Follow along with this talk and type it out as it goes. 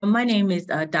My name is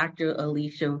Dr.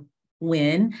 Alisha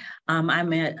Winn.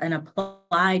 An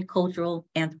applied cultural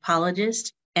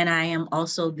anthropologist, and I am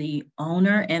also the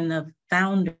owner and the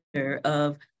founder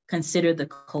of Consider the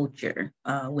Culture,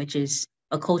 which is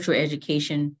a cultural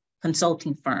education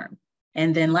consulting firm.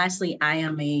 And then lastly, I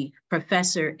am a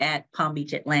professor at Palm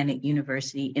Beach Atlantic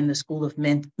University in the School of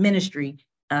Ministry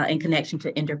in connection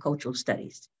to intercultural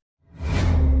studies.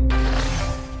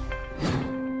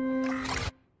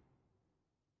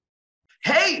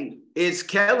 Hey, it's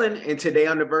Kellen, and today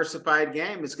on Diversified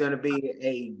Game, it's going to be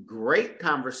a great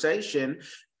conversation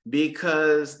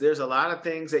because there's a lot of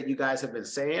things that you guys have been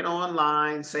saying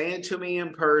online, saying to me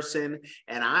in person,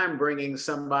 and I'm bringing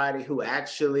somebody who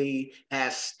actually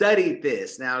has studied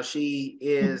this. Now, she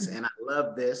is, and I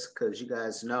love this because you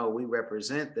guys know we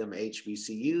represent them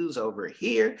HBCUs over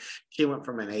here. She went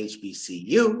from an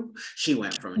HBCU. She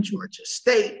went from Georgia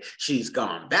State. She's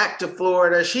gone back to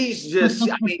Florida. She's just,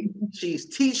 she's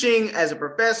teaching as a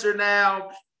professor now,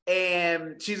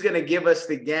 and she's going to give us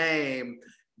the game.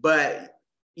 But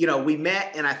you know, we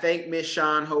met, and I thank Miss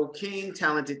Sean Ho King,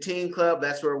 Talented Teen Club.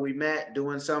 That's where we met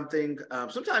doing something.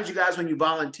 Sometimes you guys, when you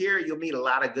volunteer, you'll meet a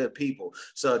lot of good people.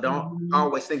 So don't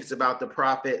always think it's about the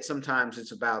profit. Sometimes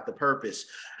it's about the purpose.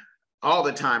 All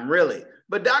the time, really.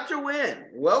 But Dr. Winn,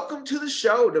 welcome to the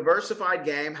show, Diversified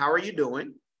Game. How are you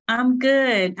doing? I'm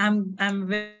good. I'm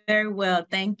very well.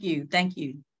 Thank you. Thank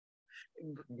you.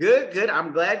 Good.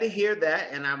 I'm glad to hear that.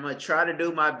 And I'm going to try to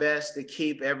do my best to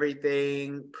keep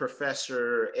everything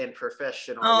professor and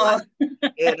professional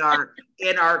in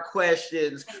our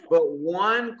questions. But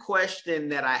one question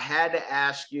that I had to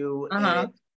ask you,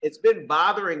 and it's been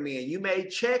bothering me, and you may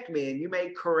check me and you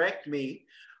may correct me,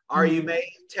 or you may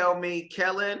tell me,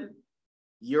 Kellen,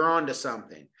 you're onto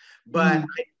something. But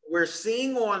we're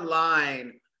seeing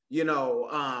online,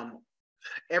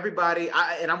 everybody,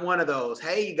 and I'm one of those.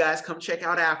 Hey, you guys, come check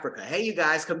out Africa. Hey, you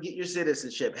guys, come get your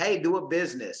citizenship. Hey, do a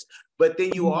business. But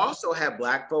then you also have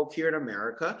Black folk here in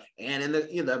America and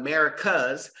in the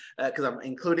Americas, because I'm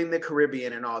including the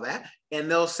Caribbean and all that. And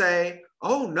they'll say,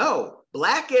 "Oh no,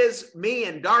 Black as me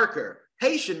and darker,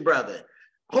 Haitian brother.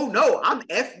 Oh no, I'm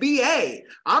FBA.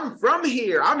 I'm from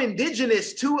here. I'm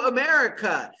indigenous to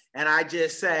America." And I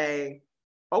just say,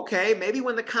 okay, maybe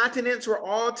when the continents were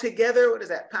all together, what is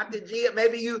that, Patagonia?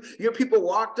 Maybe your people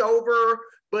walked over,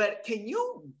 but can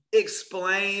you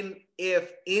explain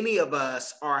if any of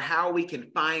us or how we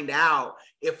can find out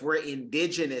if we're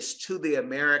indigenous to the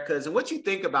Americas and what you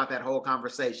think about that whole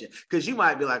conversation? Because you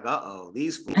might be like, uh-oh,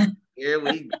 these fools, here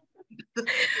we go.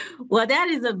 Well, that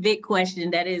is a big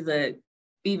question. That is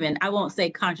even, I won't say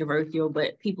controversial,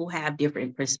 but people have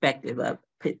different perspectives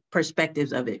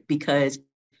of it because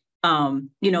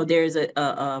there's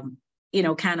a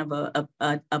kind of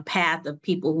a path of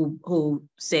people who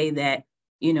say that,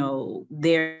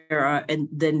 there are, and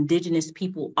the indigenous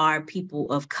people are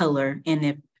people of color and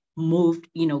have moved,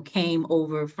 came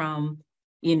over from,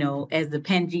 as the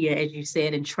Pangea, as you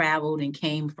said, and traveled and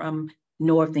came from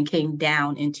north and came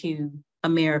down into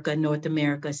America, North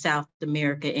America, South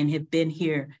America, and have been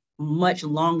here much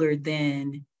longer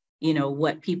than,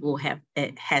 what people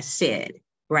has said,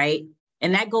 right?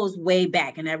 And that goes way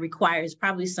back, and that requires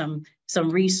probably some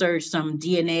research, some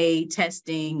DNA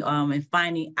testing, and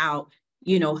finding out,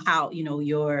 how,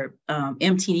 your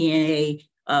mtDNA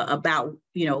about,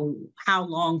 how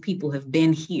long people have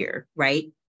been here,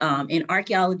 right? And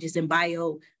archaeologists and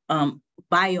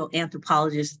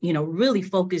bioanthropologists, really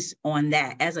focus on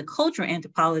that. As a cultural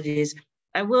anthropologist,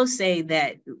 I will say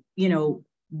that,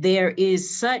 there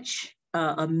is such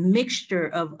a mixture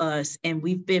of us, and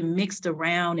we've been mixed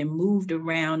around and moved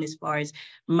around as far as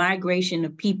migration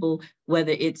of people,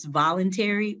 whether it's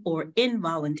voluntary or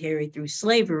involuntary through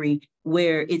slavery,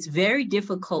 where it's very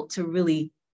difficult to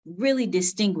really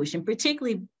distinguish, and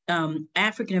particularly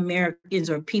African Americans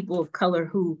or people of color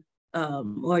who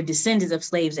or descendants of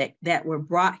slaves that were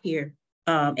brought here.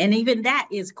 And even that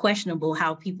is questionable,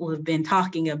 how people have been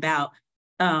talking about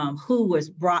who was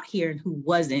brought here and who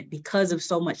wasn't, because of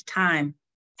so much time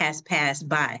has passed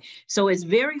by. So it's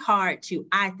very hard to,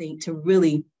 I think, to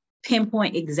really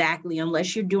pinpoint exactly,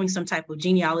 unless you're doing some type of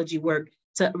genealogy work,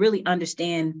 to really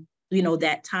understand,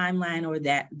 that timeline or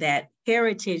that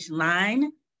heritage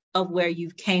line of where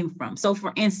you came from. So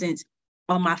for instance,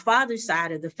 on my father's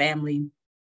side of the family,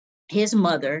 his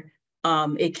mother,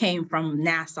 it came from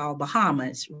Nassau,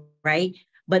 Bahamas, right?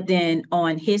 But then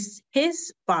on his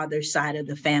father's side of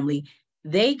the family,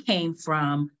 they came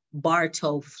from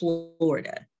Bartow,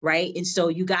 Florida, right? And so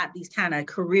you got these kind of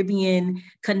Caribbean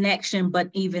connection, but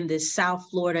even the South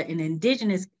Florida and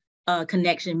indigenous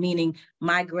connection, meaning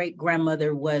my great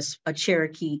grandmother was a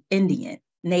Cherokee Indian,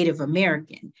 Native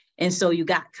American. And so you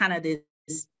got kind of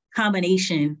this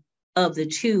combination of the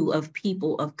two, of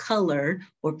people of color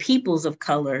or peoples of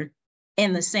color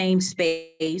in the same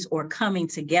space or coming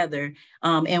together,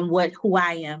 and who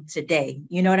I am today.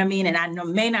 You know what I mean? And I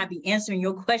may not be answering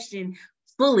your question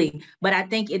fully, but I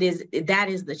think that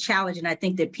is the challenge. And I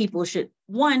think that people should,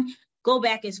 one, go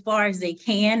back as far as they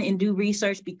can and do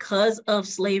research because of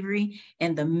slavery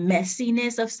and the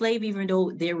messiness of slavery, even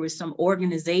though there was some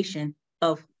organization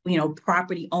of,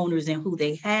 property owners and who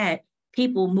they had.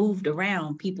 People moved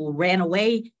around, people ran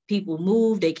away, people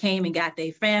moved, they came and got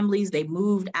their families, they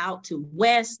moved out to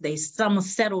West, some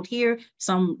settled here,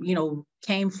 some,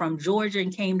 came from Georgia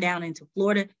and came down into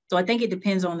Florida. So I think it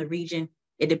depends on the region.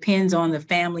 It depends on the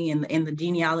family and the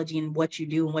genealogy and what you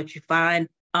do and what you find.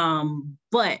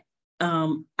 But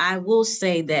I will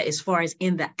say that as far as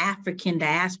in the African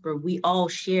diaspora, we all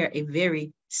share a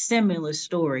very similar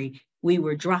story. We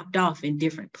were dropped off in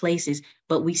different places,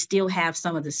 but we still have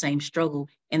some of the same struggle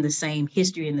and the same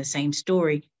history and the same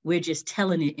story. We're just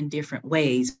telling it in different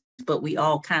ways, but we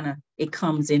all it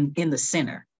comes in the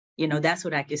center. That's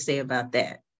what I could say about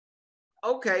that.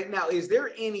 Okay. Now, is there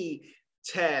any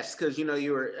test? Because,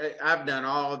 I've done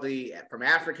all from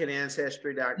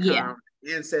AfricanAncestry.com. Yeah.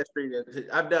 Ancestry,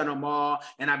 I've done them all,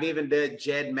 and I've even done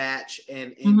GEDmatch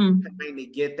and trying to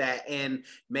get that. And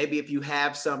maybe if you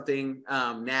have something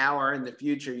now or in the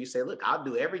future, you say, look, I'll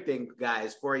do everything,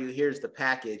 guys, for you. Here's the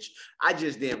package. I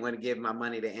just didn't want to give my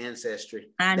money to Ancestry.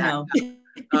 I know.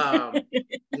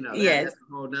 Yes. That's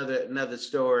a whole another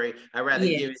story. I'd rather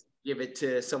give it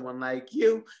to someone like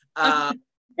you.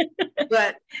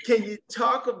 But can you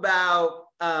talk about,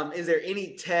 is there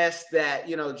any test that,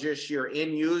 just your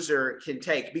end user can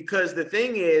take? Because the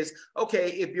thing is,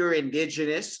 okay, if you're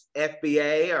indigenous,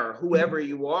 FBA, or whoever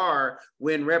you are,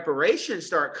 when reparations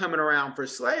start coming around for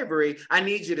slavery, I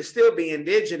need you to still be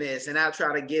indigenous and not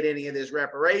try to get any of this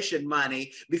reparation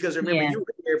money, because remember, you were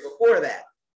here before that,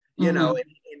 and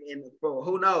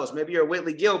who knows, maybe you're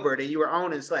Whitley Gilbert and you were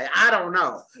owning slaves. I don't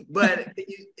know. But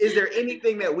is there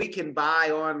anything that we can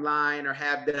buy online or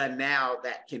have done now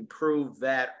that can prove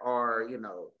that, or,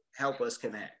 help us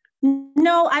connect?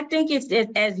 No, I think it's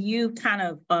as you kind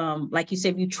of, like you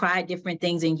said, you try different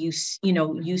things and you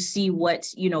see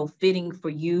what's, fitting for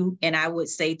you. And I would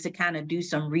say to kind of do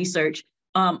some research.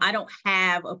 I don't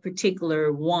have a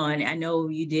particular one. I know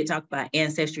you did talk about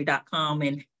Ancestry.com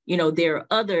and, there are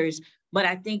others. But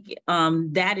I think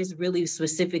that is really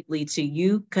specifically to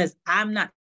you, because I'm not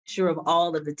sure of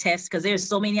all of the tests, because there's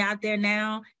so many out there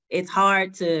now. It's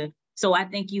hard to, so I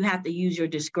think you have to use your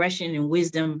discretion and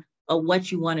wisdom of what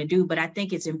you want to do. But I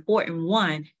think it's important,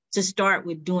 one, to start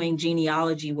with doing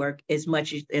genealogy work as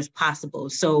much as possible.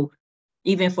 So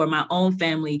even for my own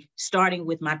family, starting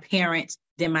with my parents,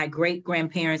 then my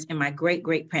great-grandparents and my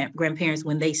great-great-grandparents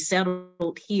when they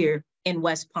settled here in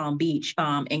West Palm Beach,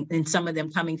 and some of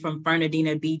them coming from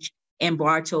Fernandina Beach and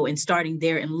Bartow, and starting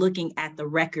there and looking at the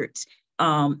records,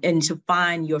 and to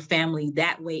find your family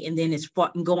that way. And then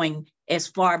going as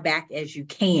far back as you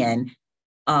can.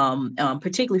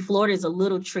 Particularly Florida is a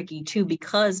little tricky too,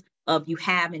 because of you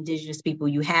have indigenous people,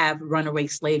 you have runaway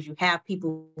slaves, you have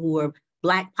people who are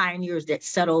Black pioneers that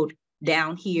settled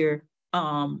down here,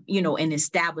 and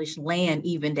established land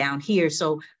even down here.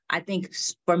 So I think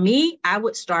for me, I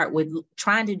would start with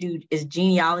trying to do is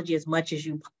genealogy as much as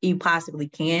you possibly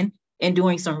can, and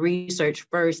doing some research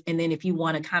first. And then if you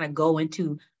want to kind of go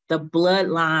into the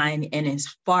bloodline and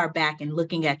as far back and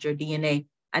looking at your DNA,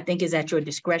 I think is at your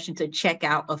discretion to check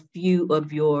out a few of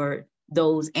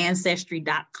those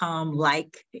Ancestry.com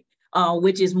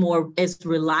which is more as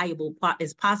reliable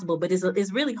as possible, but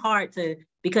it's really hard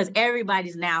because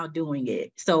everybody's now doing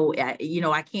it. So, I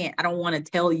don't want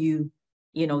to tell you,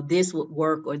 this would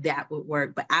work or that would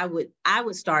work, but I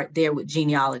would start there with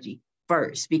genealogy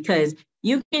first, because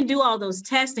you can do all those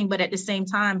testing, but at the same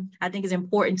time, I think it's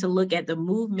important to look at the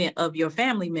movement of your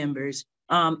family members.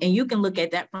 And you can look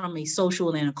at that from a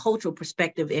social and a cultural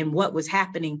perspective and what was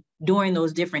happening during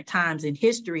those different times in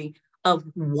history of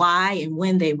why and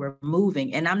when they were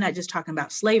moving. And I'm not just talking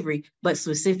about slavery, but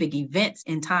specific events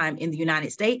in time in the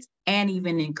United States and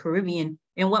even in Caribbean,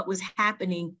 and what was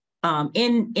happening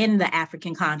in the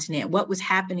African continent, what was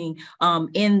happening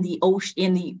in the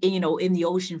ocean, in the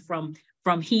ocean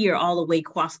from here all the way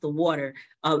across the water.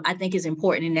 I think is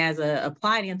important. And as an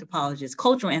applied anthropologist,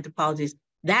 cultural anthropologist,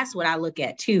 that's what I look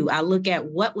at too. I look at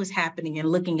what was happening and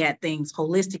looking at things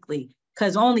holistically,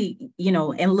 because only,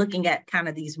 and looking at kind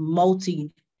of these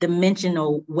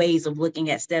multi-dimensional ways of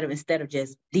looking at instead of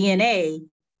just DNA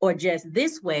or just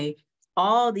this way,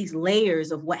 all these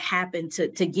layers of what happened to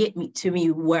get me to me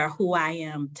who I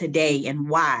am today and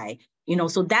why.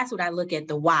 So that's what I look at,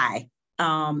 the why,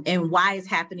 and why it's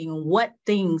happening and what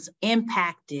things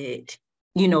impacted,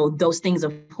 those things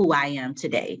of who I am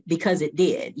today, because it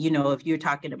did. If you're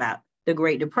talking about the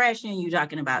Great Depression, you're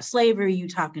talking about slavery, you're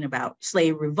talking about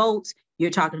slave revolts,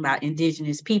 you're talking about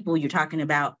indigenous people, you're talking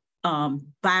about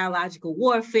biological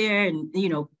warfare, and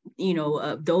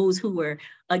those who were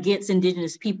against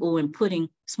indigenous people and putting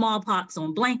smallpox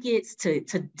on blankets to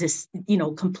just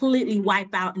completely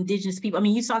wipe out indigenous people. I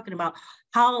mean, you're talking about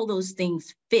how those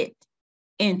things fit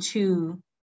into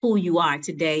who you are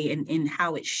today, and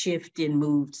how it shifted and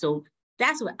moved. So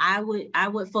that's what I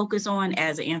would focus on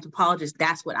as an anthropologist.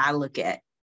 That's what I look at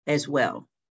as well.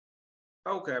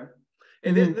 Okay.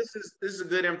 And this is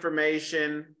good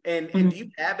information. And do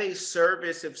you have a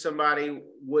service if somebody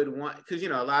would want, because,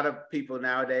 a lot of people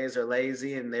nowadays are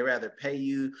lazy and they rather pay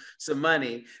you some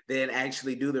money than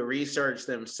actually do the research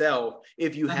themselves.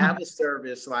 If you have a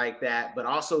service like that, but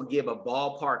also give a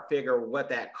ballpark figure of what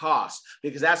that costs,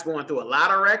 because that's going through a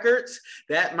lot of records.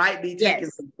 That might be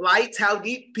taking some flights, how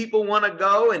deep people want to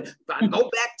go. And if I go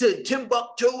back to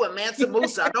Timbuktu and Mansa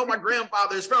Musa, I know my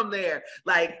grandfather's from there.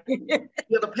 Like,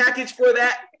 the package for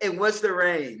that, and what's the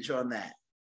range on that?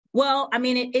 Well, I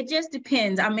mean, it just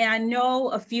depends. I mean, I know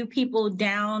a few people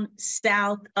down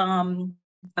south,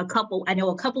 a couple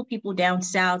people down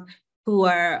south who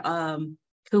are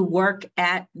who work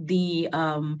at the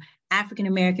African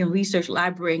American Research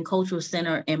Library and Cultural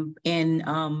Center in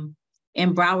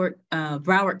Broward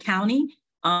County,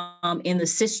 in the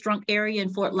Sistrunk area in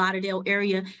Fort Lauderdale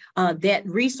area. That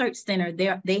research center,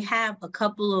 they have a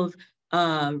couple of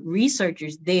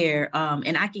researchers there,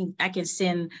 and I can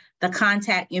send the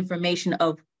contact information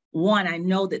of one. I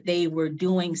know that they were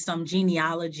doing some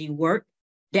genealogy work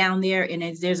down there, and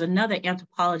there's another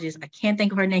anthropologist. I can't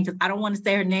think of her name because I don't want to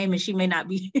say her name and she may not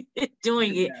be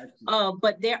doing it.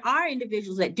 But there are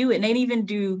individuals that do it, and they even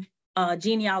do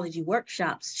genealogy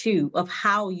workshops too, of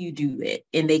how you do it,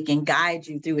 and they can guide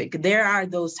you through it. There are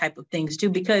those type of things too,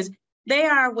 because they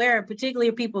are aware,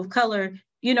 particularly people of color.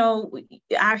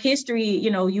 Our history,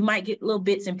 you might get little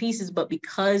bits and pieces, but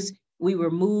because we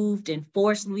were moved and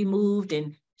forcibly moved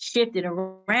and shifted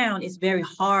around, it's very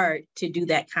hard to do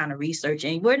that kind of research.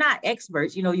 And we're not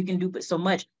experts, you can do but so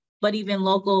much, but even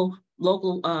local,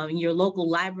 in your local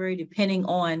library, depending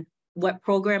on what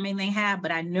programming they have.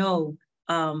 But I know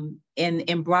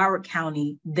in Broward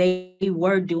County, they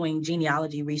were doing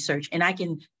genealogy research, and I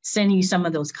can send you some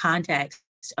of those contacts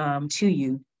to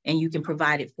you, and you can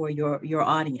provide it for your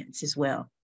audience as well.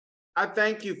 I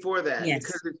thank you for that,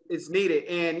 because it's needed.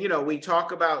 And, we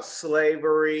talk about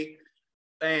slavery,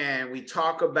 and we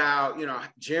talk about,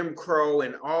 Jim Crow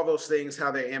and all those things,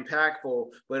 how they're impactful.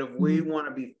 But if we want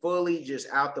to be fully just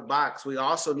out the box, we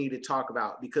also need to talk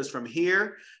about, because from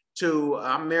here to,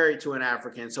 I'm married to an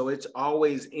African, so it's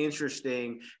always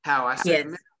interesting how I say,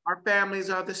 man, our families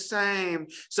are the same.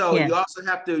 So you also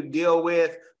have to deal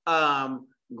with,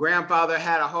 grandfather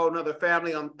had a whole nother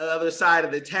family on the other side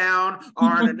of the town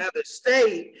or in another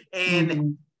state.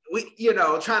 And we,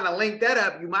 trying to link that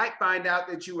up, you might find out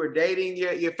that you were dating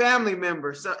your family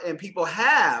members, and people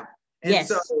have. And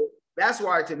so that's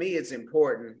why, to me, it's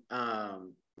important.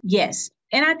 Yes.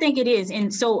 And I think it is.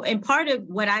 And so, and part of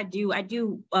what I do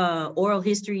oral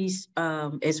histories,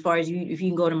 as far as if you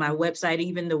can go to my website,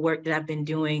 even the work that I've been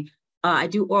doing, I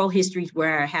do oral histories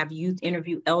where I have youth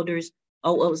interview elders.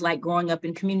 What it was like growing up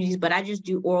in communities, but I just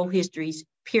do oral histories,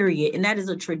 period. And that is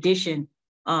a tradition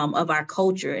of our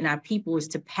culture and our people, is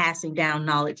to passing down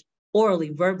knowledge orally,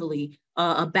 verbally,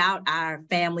 about our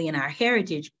family and our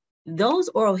heritage. Those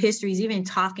oral histories, even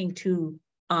talking to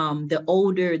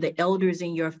the elders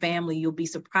in your family, you'll be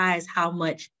surprised how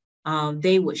much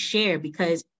they would share,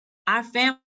 because our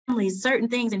families, certain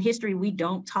things in history we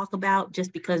don't talk about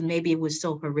just because maybe it was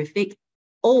so horrific,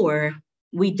 or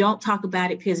we don't talk about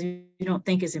it because we don't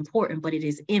think it's important, but it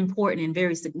is important and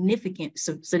very significant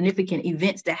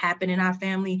events that happen in our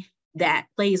family that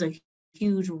plays a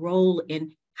huge role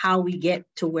in how we get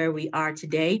to where we are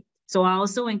today. So I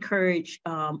also encourage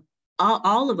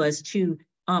all of us to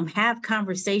have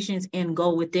conversations and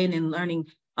go within and learning,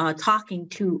 talking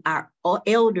to our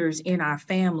elders in our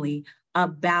family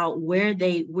about where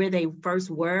they first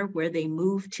were, where they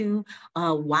moved to,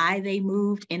 why they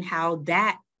moved, and how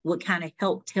that would kind of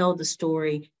help tell the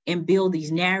story and build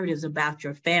these narratives about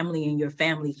your family and your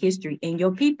family history and your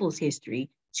people's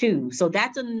history too. So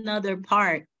that's another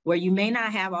part where you may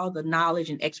not have all the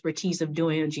knowledge and expertise of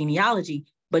doing a genealogy.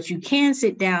 but you can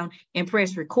sit down and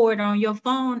press record on your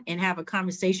phone and have a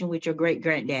conversation with your great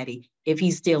granddaddy if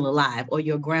he's still alive, or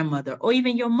your grandmother, or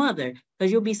even your mother,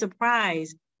 because you'll be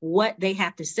surprised what they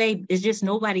have to say. It's just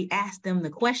nobody asked them the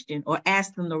question or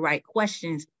asked them the right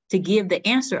questions to give the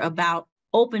answer about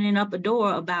opening up a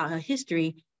door about a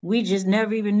history. We just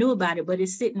never even knew about it, but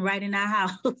it's sitting right in our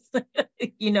house,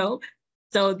 you know?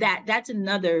 So that's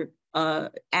another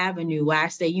avenue where I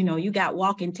say, you got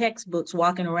walking textbooks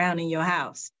walking around in your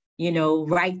house,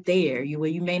 right there. Where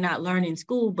you may not learn in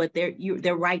school, but they're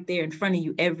right there in front of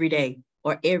you every day,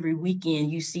 or every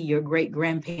weekend. You see your great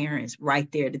grandparents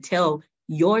right there to tell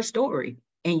your story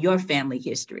and your family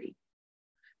history.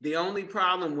 The only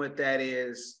problem with that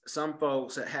is some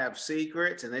folks have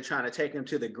secrets and they're trying to take them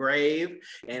to the grave.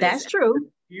 And that's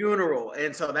true. Funeral.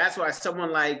 And so that's why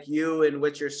someone like you and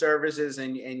with your services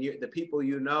and the people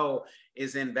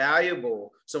is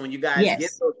invaluable. So when you guys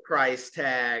get those price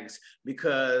tags,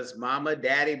 because mama,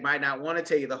 daddy might not want to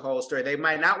tell you the whole story. They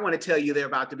might not want to tell you they're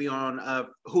about to be on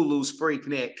Hulu's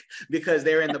Freaknik because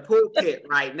they're in the pulpit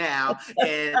right now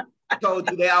and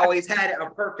told you they always had a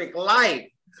perfect life.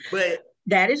 But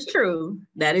that is true.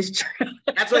 That is true.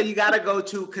 That's why you got to go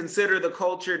to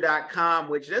considertheculture.com,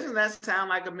 which doesn't that sound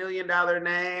like $1 million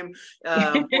name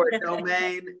for a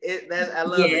domain? I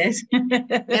love it.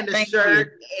 And the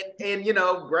shirt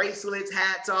and bracelets,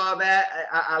 hats, all that.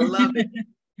 I love it.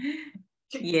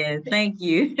 Yeah, thank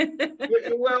you.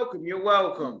 You're welcome. You're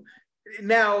welcome.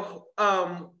 Now,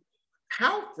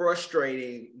 how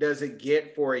frustrating does it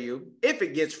get for you, if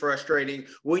it gets frustrating,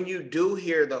 when you do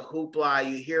hear the hoopla,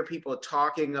 you hear people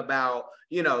talking about,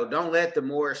 don't let the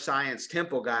more Science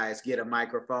Temple guys get a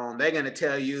microphone. They're going to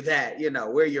tell you that,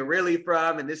 where you're really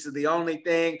from, and this is the only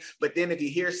thing. But then if you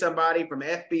hear somebody from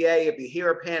FBA, if you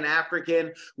hear a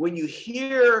Pan-African, when you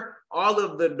hear all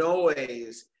of the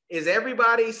noise, is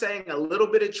everybody saying a little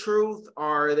bit of truth?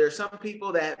 Or are there some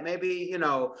people that maybe,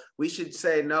 we should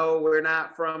say, no, we're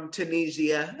not from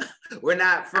Tunisia. We're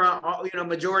not from,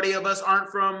 majority of us aren't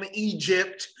from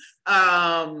Egypt.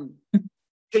 Can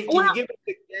you give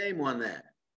me a game on that?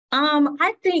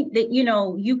 I think that,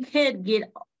 you could get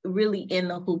really in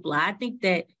the hoopla. I think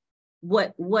that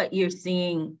what you're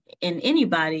seeing in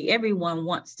anybody, everyone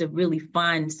wants to really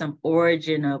find some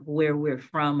origin of where we're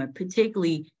from, and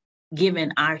particularly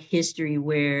given our history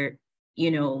where,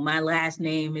 my last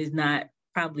name is not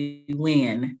probably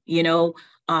Winn,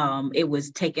 it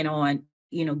was taken on,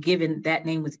 given that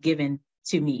name was given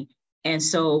to me. And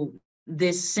so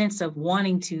this sense of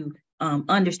wanting to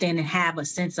understand and have a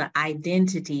sense of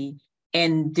identity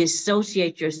and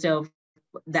dissociate yourself,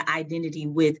 the identity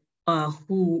with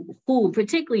who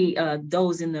particularly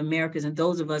those in the Americas and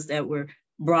those of us that were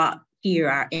brought here,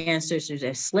 our ancestors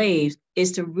as slaves,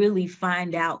 is to really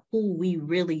find out who we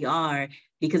really are,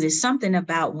 because it's something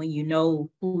about when you know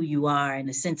who you are and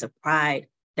a sense of pride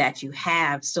that you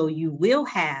have. So you will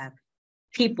have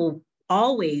people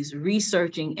always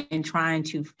researching and trying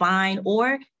to find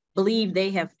or believe they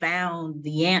have found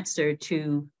the answer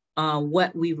to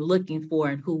what we were looking for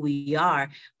and who we are.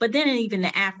 But then even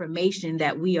the affirmation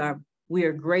that we are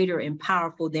greater and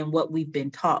powerful than what we've been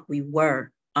taught we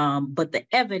were. But the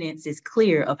evidence is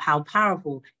clear of how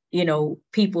powerful,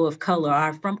 people of color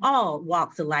are from all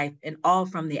walks of life and all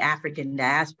from the African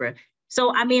diaspora.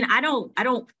 So, I mean,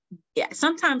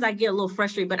 sometimes I get a little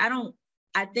frustrated, but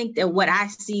I think that what I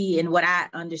see and what I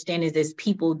understand is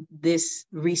this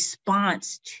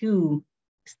response to,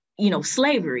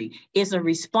 slavery is a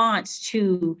response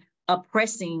to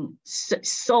oppressing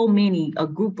a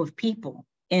group of people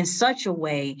in such a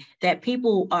way that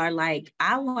people are like,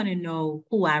 I want to know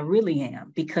who I really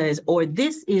am, or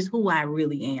this is who I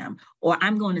really am, or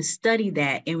I'm going to study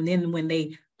that. And then when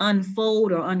they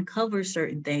unfold or uncover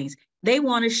certain things, they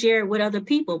want to share it with other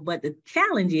people. But the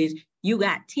challenge is you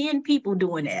got 10 people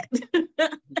doing that.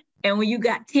 And when you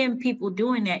got 10 people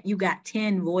doing that, you got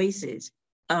 10 voices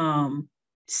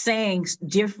saying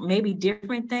maybe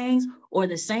different things or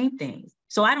the same things.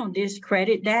 So I don't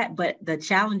discredit that, but the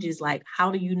challenge is like,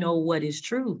 how do you know what is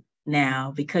true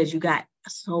now? Because you got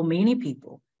so many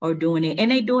people are doing it,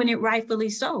 and they're doing it rightfully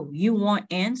so. You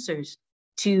want answers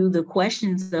to the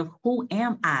questions of who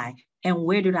am I and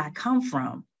where did I come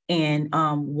from and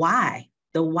why,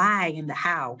 the why and the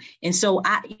how. And so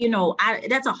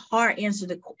that's a hard answer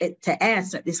to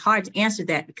answer. It's hard to answer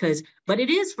that but it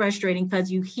is frustrating because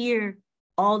you hear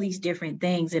all these different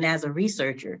things. And as a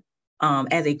researcher,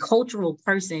 as a cultural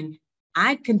person,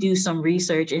 I can do some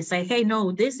research and say, hey,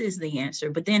 no, this is the answer.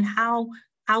 But then how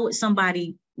would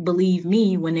somebody believe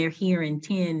me when they're hearing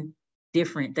 10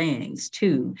 different things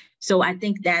too? So I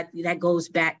think that goes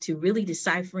back to really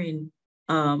deciphering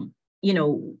you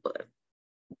know,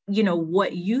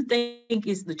 what you think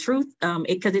is the truth,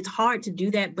 because it's hard to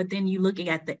do that. But then you looking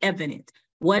at the evidence.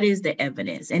 What is the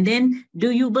evidence? And then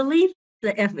do you believe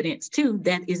the evidence too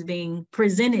that is being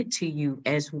presented to you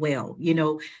as well?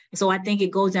 So I think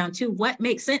it goes down to what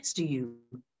makes sense to you,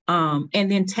 and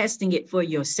then testing it for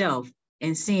yourself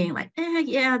and seeing like,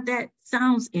 yeah, that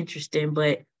sounds interesting,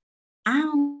 but I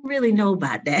don't really know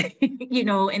about that.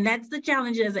 And that's the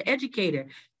challenge as an educator,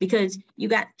 because you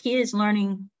got kids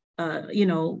learning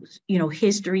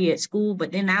history at school,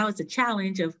 but then now it's a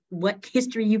challenge of what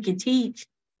history you can teach.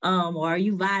 Or are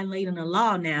you violating the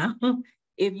law now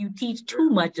if you teach too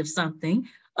much of something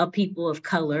of people of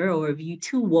color, or if you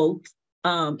too woke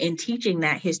in teaching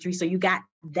that history? So you got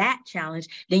that challenge.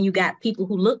 Then you got people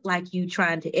who look like you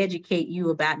trying to educate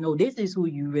you about, no, this is who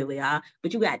you really are.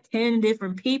 But you got 10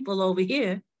 different people over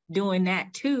here doing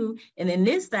that too. And then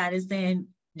this side is saying,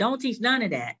 don't teach none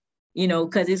of that,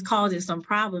 because it's causing some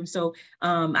problems. So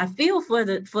I feel for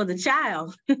the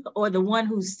child or the one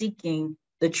who's seeking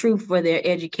the truth for their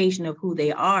education of who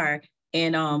they are.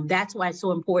 And that's why it's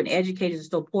so important. Educators are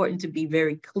so important to be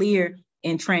very clear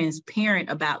and transparent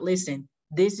about, listen,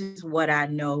 this is what I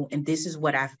know and this is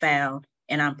what I found,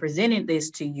 and I'm presenting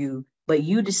this to you, but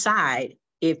you decide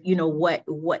if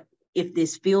if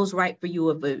this feels right for you,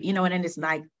 and it's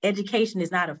like education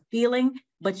is not a feeling,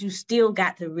 but you still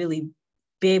got to really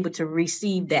be able to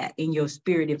receive that in your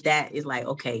spirit. If that is like,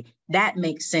 okay, that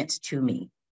makes sense to me,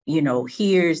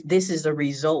 this is a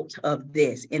result of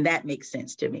this, and that makes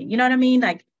sense to me. You know what I mean?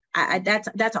 Like,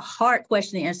 that's a hard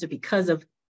question to answer, because of,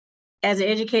 as an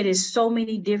educator, there's so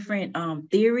many different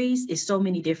theories, it's so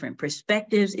many different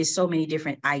perspectives, it's so many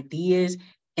different ideas,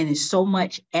 and it's so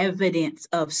much evidence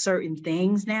of certain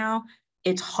things now.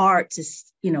 It's hard to,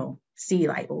 see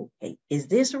like, okay, is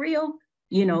this real?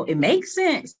 It makes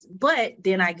sense, but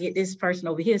then I get this person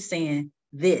over here saying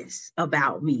this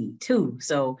about me too.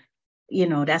 So,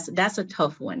 that's a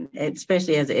tough one,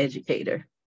 especially as an educator.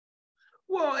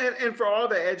 Well, and for all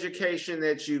the education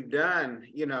that you've done,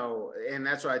 and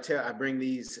that's why I bring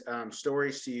these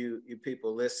stories to you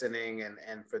people listening,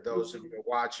 and for those who are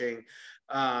watching,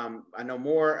 I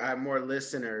have more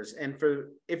listeners. And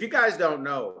if you guys don't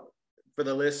know, for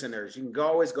the listeners, you can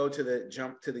always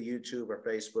jump to the YouTube or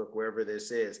Facebook, wherever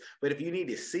this is. But if you need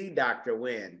to see Dr.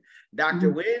 Winn, Dr.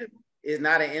 Winn is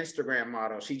not an Instagram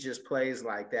model. She just plays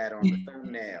like that on the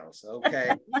thumbnails.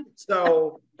 Okay.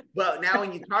 So, but now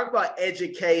when you talk about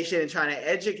education and trying to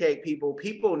educate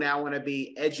people now want to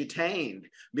be edutained,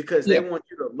 because they want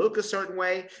you to look a certain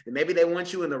way. And maybe they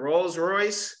want you in the Rolls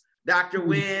Royce, Dr.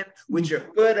 Winn, with your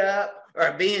foot up,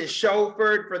 or being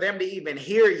chauffeured for them to even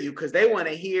hear you, because they want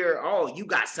to hear, oh, you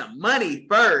got some money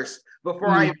first before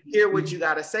I even hear what you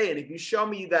got to say. And if you show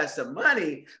me you got some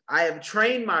money, I have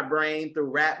trained my brain through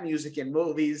rap music and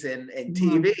movies and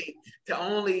TV to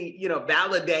only,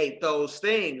 validate those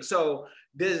things. So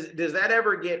does that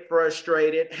ever get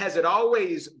frustrated? Has it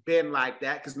always been like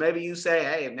that? Because maybe you say,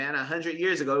 hey, man, 100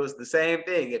 years ago, it was the same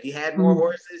thing. If you had more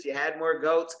horses, you had more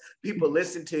goats, people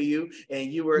listened to you,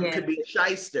 and you could be a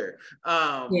shyster.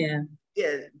 Tell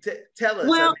us.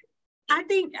 Well, I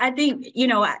think,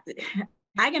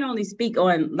 I can only speak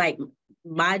on like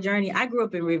my journey. I grew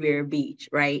up in Riviera Beach,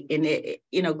 right? And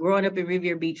growing up in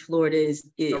Riviera Beach, Florida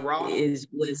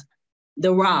was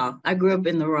the raw. I grew up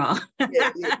in the raw.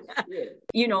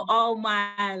 All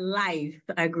my life,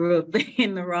 I grew up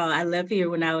in the raw. I left here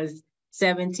when I was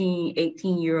 17,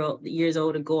 18 years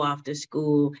old to go off to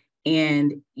school.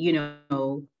 And,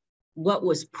 what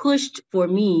was pushed for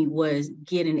me was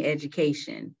get an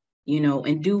education,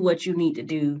 and do what you need to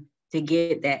do to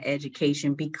get that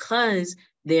education, because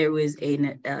there was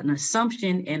an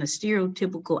assumption and a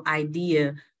stereotypical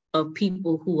idea of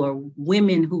people who are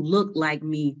women who look like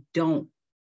me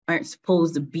aren't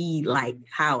supposed to be like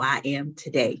how I am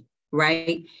today,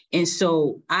 right? And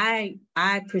so I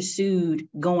pursued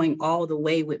going all the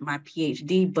way with my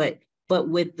PhD, but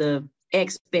with the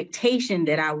expectation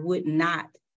that I would not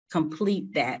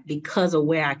complete that because of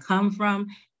where I come from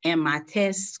and my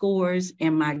test scores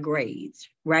and my grades,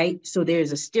 right? So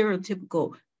there's a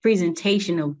stereotypical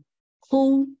presentation of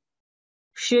who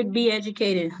should be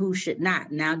educated and who should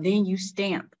not. Now, then you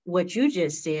stamp what you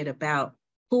just said about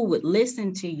who would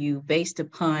listen to you based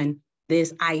upon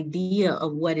this idea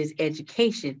of what is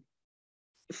education.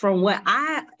 From what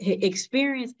I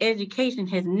experienced, education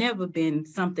has never been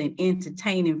something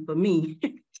entertaining for me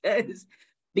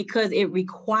because it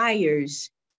required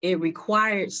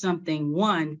something,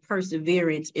 one,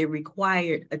 perseverance, it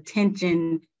required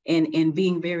attention and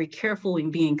being very careful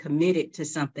and being committed to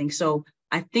something. So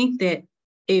I think that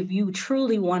if you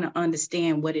truly want to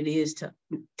understand what it is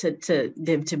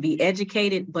to be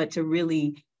educated, but to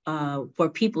really for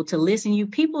people to listen to you,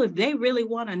 people, if they really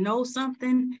want to know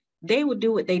something, they will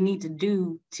do what they need to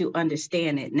do to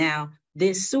understand it. Now,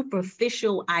 this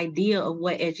superficial idea of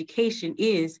what education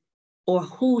is or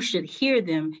who should hear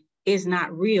them is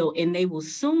not real, and they will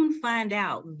soon find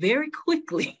out very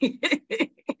quickly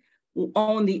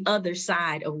on the other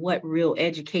side of what real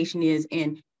education is,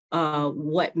 and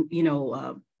what,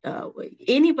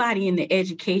 anybody in the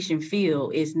education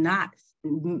field is not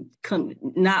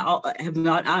have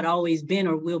not always been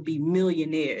or will be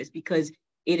millionaires, because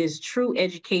it is true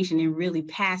education and really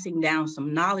passing down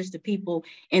some knowledge to people,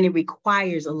 and it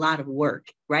requires a lot of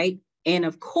work, right? And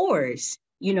of course,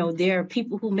 there are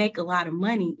people who make a lot of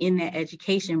money in that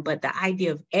education, but the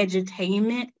idea of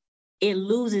edutainment, it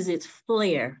loses its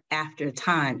flair after a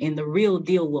time, and the real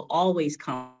deal will always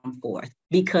come forth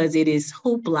because it is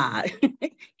hoopla.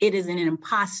 It is an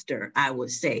imposter, I would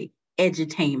say,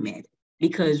 edutainment,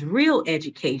 because real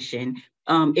education,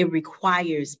 it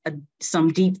requires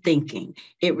some deep thinking.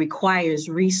 It requires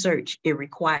research. It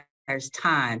requires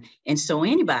time. And so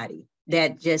anybody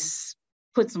that just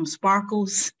put some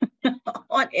sparkles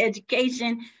on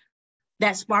education,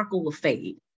 that sparkle will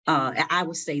fade. I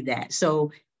would say that.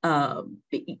 So,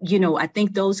 I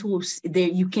think those who there,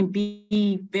 you can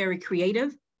be very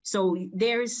creative. So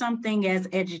there is something as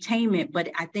edutainment, but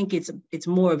I think it's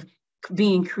more of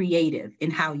being creative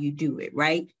in how you do it,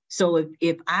 right? So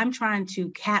if I'm trying to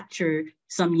capture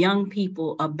some young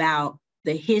people about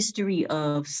the history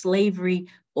of slavery,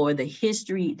 or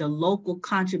the local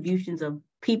contributions of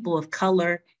people of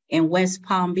color in West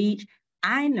Palm Beach,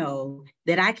 I know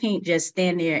that I can't just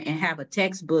stand there and have a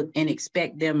textbook and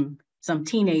expect some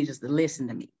teenagers to listen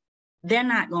to me. They're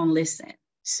not going to listen,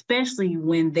 especially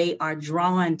when they are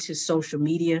drawn to social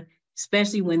media,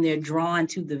 especially when they're drawn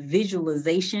to the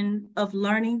visualization of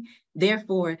learning.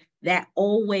 Therefore, that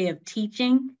old way of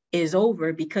teaching is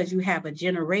over, because you have a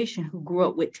generation who grew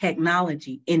up with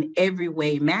technology in every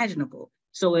way imaginable.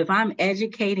 So if I'm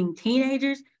educating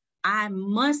teenagers, I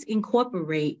must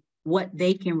incorporate what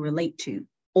they can relate to.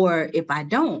 Or if I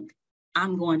don't,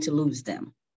 I'm going to lose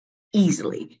them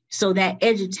easily. So that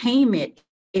edutainment,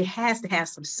 it has to have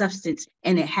some substance,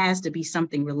 and it has to be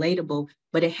something relatable,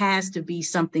 but it has to be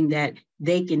something that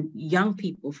young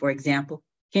people, for example,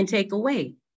 can take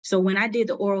away. So when I did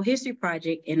the oral history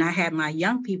project and I had my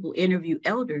young people interview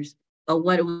elders of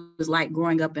what it was like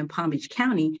growing up in Palm Beach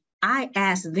County, I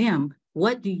asked them,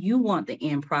 what do you want the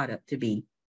end product to be?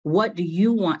 What do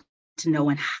you want to know,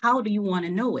 and how do you want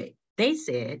to know it? They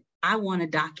said, I want a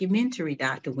documentary,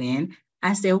 Dr. Winn.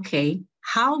 I said, okay,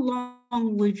 how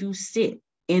long would you sit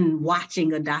in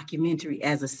watching a documentary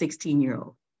as a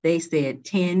 16-year-old? They said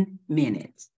 10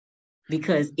 minutes,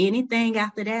 because anything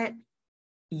after that,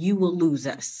 you will lose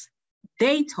us.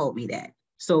 They told me that.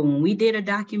 So when we did a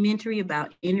documentary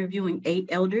about interviewing 8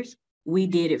 elders, we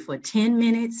did it for 10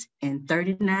 minutes and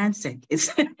 39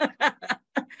 seconds.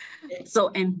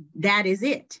 So, and that is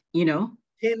it, 10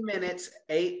 minutes,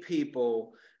 8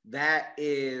 people, that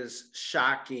is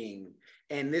shocking.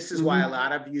 And this is why a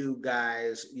lot of you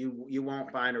guys, you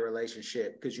won't find a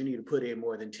relationship, because you need to put in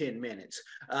more than 10 minutes.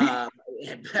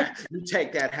 You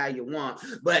take that how you want,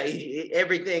 but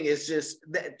everything is just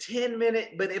that 10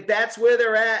 minute. But if that's where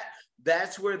they're at,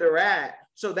 that's where they're at.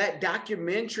 So that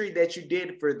documentary that you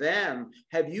did for them,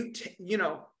 have you,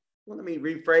 well, let me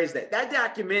rephrase that. That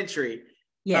documentary,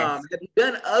 yes. Have you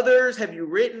done others? Have you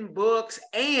written books?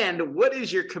 And what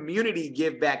is your community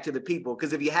give back to the people?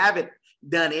 Because if you haven't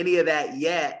done any of that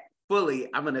yet fully,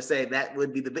 I'm going to say that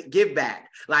would be the give back.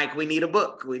 Like, we need a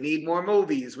book. We need more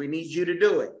movies. We need you to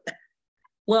do it.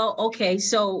 Well, okay.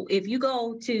 So if you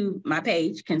go to my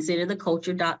page,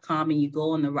 considertheculture.com, and you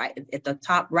go on the right, at the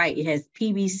top right, it has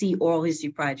PBC Oral History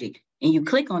Project. And you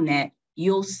click on that,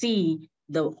 you'll see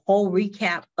the whole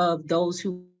recap of those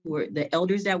who were the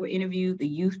elders that were interviewed, the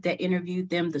youth that interviewed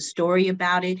them, the story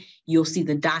about it. You'll see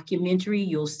the documentary.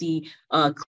 You'll see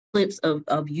clips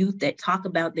of youth that talk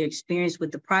about their experience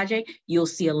with the project. You'll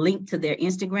see a link to their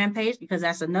Instagram page, because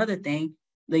that's another thing.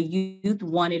 The youth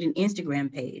wanted an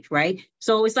Instagram page, right?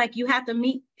 So it's like you have to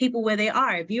meet people where they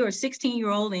are. If you're a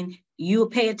 16-year-old and you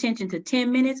pay attention to 10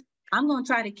 minutes, I'm going to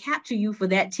try to capture you for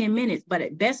that 10 minutes. But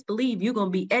at best believe you're going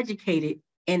to be educated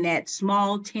in that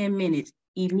small 10 minutes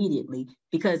immediately,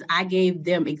 because I gave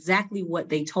them exactly what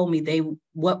they told me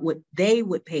they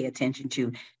would pay attention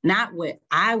to, not what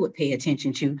I would pay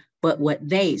attention to, but what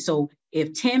they. So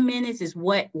if 10 minutes is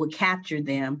what would capture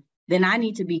them, then I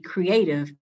need to be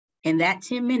creative in that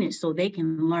 10 minutes so they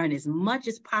can learn as much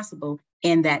as possible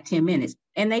in that 10 minutes.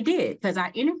 And they did, because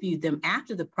I interviewed them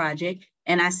after the project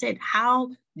and I said,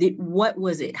 what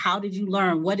was it? How did you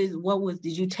learn?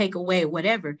 Did you take away,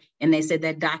 whatever? And they said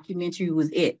that documentary was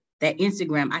it, that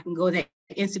Instagram. I can go to that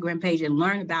Instagram page and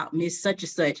learn about Miss Such and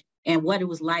Such and what it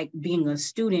was like being a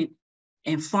student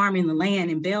and farming the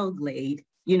land in Belgrade,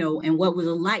 and what was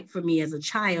it like for me as a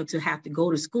child to have to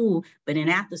go to school, but then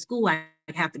after school, I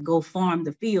have to go farm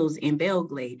the fields in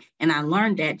Belgrade. And I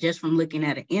learned that just from looking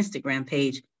at an Instagram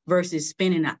page versus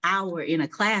spending an hour in a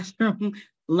classroom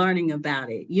learning about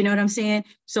it. You know what I'm saying?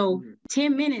 So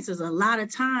 10 minutes is a lot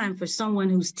of time for someone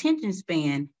whose attention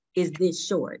span is this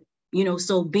short,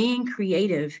 so being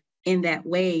creative in that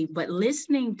way, but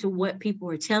listening to what people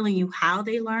are telling you, how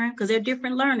they learn, because they're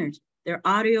different learners. They're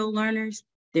audio learners,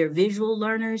 they're visual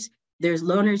learners. There's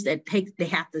learners that they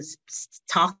have to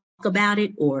talk about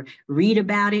it or read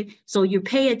about it. So you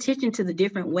pay attention to the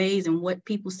different ways and what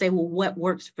people say, well, what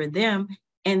works for them.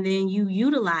 And then you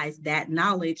utilize that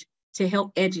knowledge to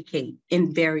help educate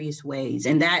in various ways.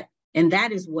 And that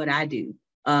is what I do.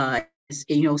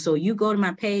 So you go to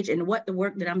my page, and the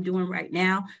work that I'm doing right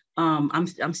now,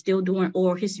 I'm still doing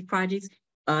oral history projects.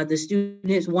 The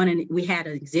students we had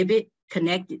an exhibit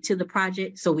connected to the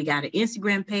project. So we got an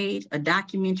Instagram page, a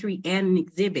documentary, and an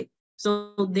exhibit.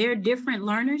 So they're different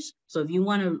learners. So if you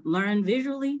want to learn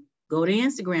visually, go to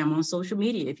Instagram on social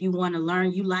media. If you want to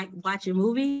learn, you like watching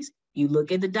movies, you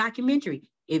look at the documentary.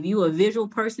 If you're a visual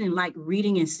person and like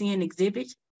reading and seeing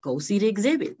exhibits, go see the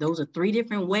exhibit. Those are 3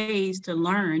 different ways to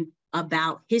learn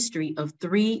about history of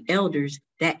 3 elders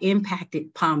that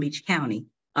impacted Palm Beach County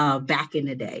back in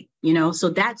the day. So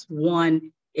that's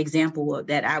one example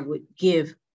that I would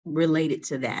give related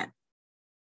to that.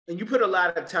 And you put a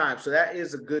lot of time, so that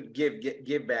is a good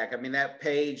give back. I mean, that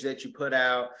page that you put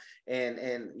out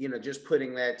and just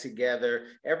putting that together,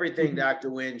 everything Dr.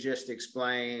 Winn just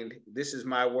explained. This is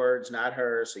my words, not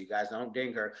hers, so you guys don't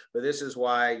ding her. But this is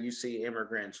why you see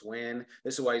immigrants win.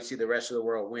 This is why you see the rest of the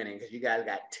world winning, because you guys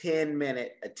got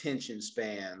 10-minute attention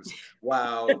spans.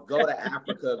 Wow, go to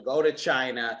Africa, go to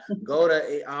China, go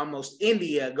to almost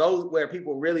India, go where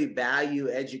people really value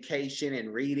education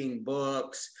and reading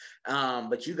books.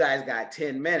 But you guys got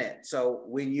 10 minutes. So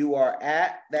when you are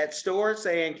at that store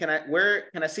saying, can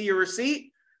I see your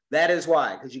receipt? That is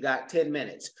why, because you got 10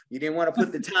 minutes. You didn't want to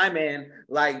put the time in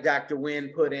like Dr.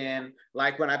 Winn put in,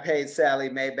 like when I paid Sally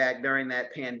Mae back during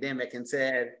that pandemic and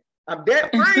said, I'm debt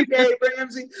free, Dave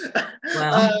Ramsey.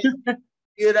 Wow.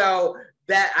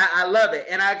 That I love it.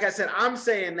 And like I said, I'm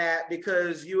saying that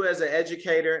because you as an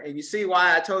educator, and you see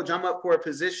why I told you I'm up for a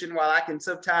position, while I can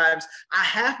sometimes, I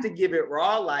have to give it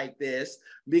raw like this,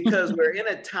 because we're in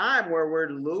a time where we're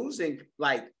losing,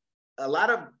 like a lot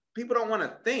of people don't want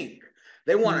to think.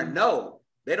 They want to know.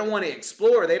 They don't want to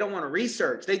explore. They don't want to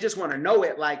research. They just want to know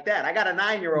it like that. I got a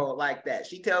 9-year-old like that.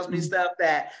 She tells me stuff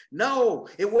that, no,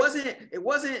 it wasn't,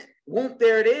 whoop,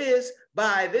 there it is,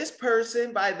 by this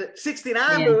person, by the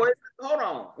 69 boys. Hold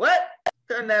on, what?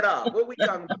 Turn that off. What we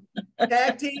talking about?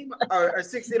 Tag team or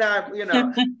 69,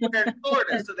 they're in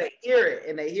Florida, so they hear it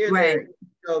and they hear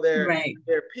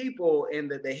their people and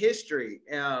the history.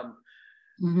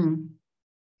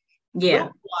 Yeah.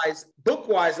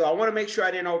 Book-wise, though, I want to make sure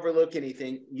I didn't overlook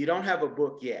anything. You don't have a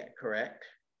book yet, correct?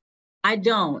 I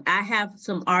don't. I have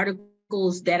some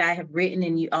articles that I have written,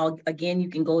 and you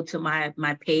can go to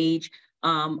my page.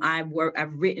 I've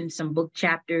written some book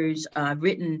chapters. I've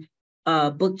written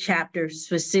a book chapter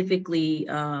specifically.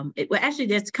 Actually,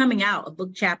 that's coming out, a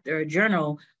book chapter, a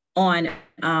journal on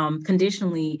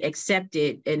conditionally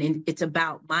accepted, and it's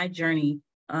about my journey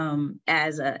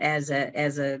as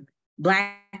a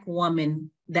Black woman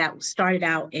that started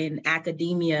out in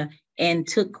academia and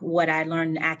took what I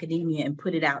learned in academia and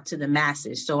put it out to the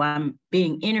masses. So I'm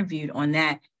being interviewed on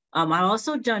that. I've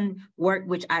also done work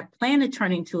which I plan to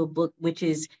turn into a book, which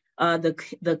is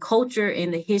the culture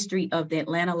and the history of the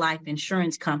Atlanta Life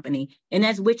Insurance Company, and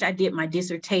that's which I did my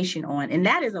dissertation on. And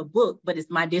that is a book, but it's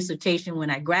my dissertation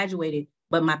when I graduated.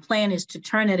 But my plan is to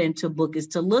turn it into a book, is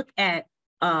to look at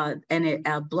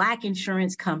a Black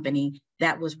insurance company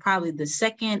that was probably the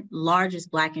 2nd largest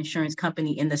Black insurance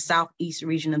company in the Southeast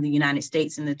region of the United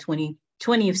States in the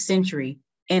 20th century,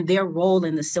 and their role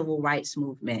in the civil rights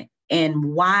movement, and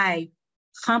why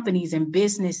companies and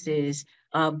businesses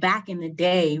back in the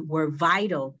day were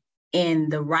vital in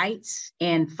the rights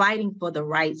and fighting for the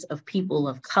rights of people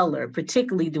of color,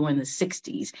 particularly during the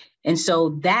 60s. And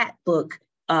so that book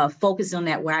focused on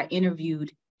that, where I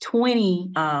interviewed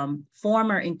 20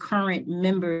 former and current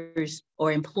members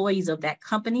or employees of that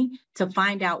company to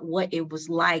find out what it was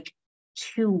like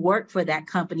to work for that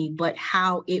company, but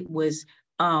how it was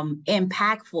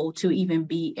impactful to even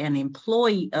be an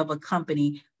employee of a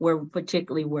company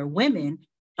particularly where women,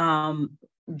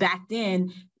 back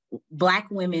then, Black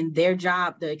women, their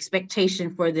job, the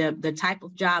expectation for the type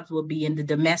of jobs will be in the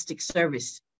domestic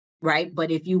service, right? But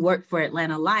if you worked for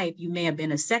Atlanta Life, you may have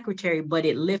been a secretary, but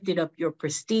it lifted up your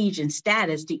prestige and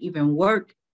status to even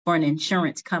work for an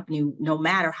insurance company, no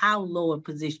matter how low a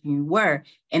position you were.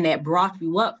 And that brought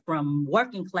you up from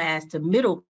working class to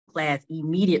middle class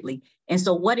immediately. And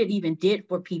so what it even did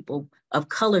for people of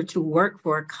color to work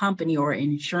for a company or an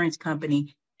insurance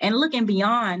company, and looking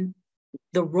beyond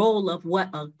the role of what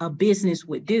a business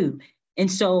would do.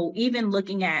 And so even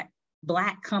looking at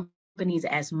Black companies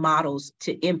as models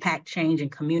to impact change in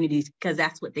communities, because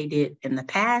that's what they did in the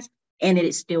past, and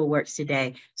it still works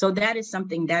today. So that is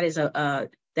something that is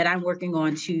that I'm working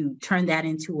on, to turn that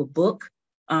into a book,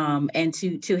 and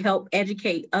to help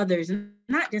educate others,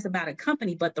 not just about a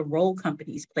company, but the role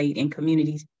companies played in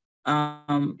communities,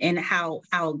 and how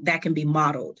that can be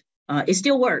modeled. It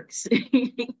still works,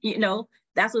 you know.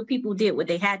 That's what people did, what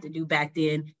they had to do back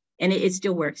then, and it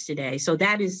still works today. So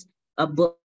that is a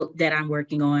book that I'm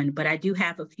working on. But I do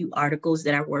have a few articles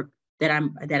that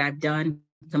I've done,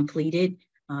 completed,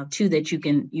 too, that you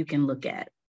can look at.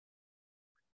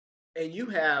 And you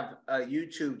have a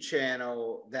YouTube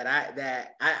channel that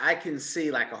I can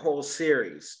see, like a whole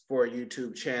series for a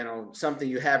YouTube channel, something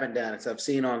you haven't done. It's I've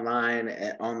seen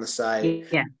online on the site.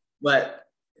 Yeah. But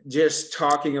just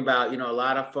talking about, a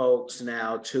lot of folks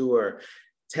now too are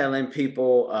telling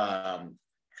people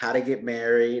how to get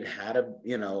married, how to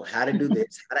do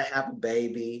this, how to have a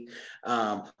baby.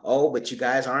 But you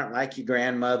guys aren't like your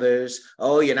grandmothers.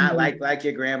 Oh, you're not like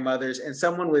your grandmothers. And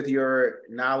someone with your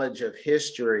knowledge of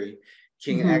history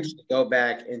can actually go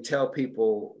back and tell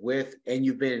people and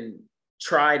you've been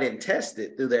tried and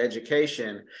tested through the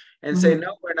education, and say,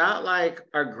 no, we're not like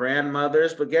our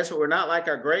grandmothers, but guess what? We're not like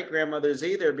our great grandmothers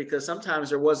either, because sometimes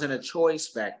there wasn't a choice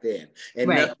back then, and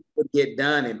nothing would get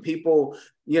done. And people,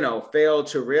 failed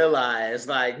to realize,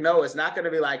 like, no, it's not going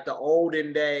to be like the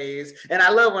olden days. And I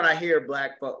love when I hear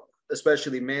Black folk,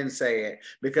 especially men, say it,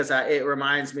 because it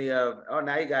reminds me of,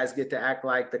 now you guys get to act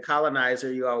like the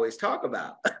colonizer you always talk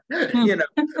about.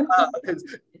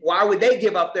 Why would they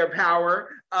give up their power?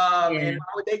 And why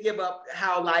would they give up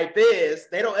how life is?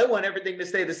 They want everything to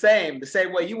stay the same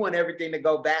way you want everything to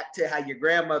go back to how your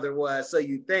grandmother was. So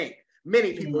you think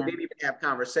many people didn't even have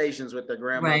conversations with their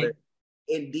grandmother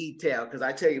in detail. Because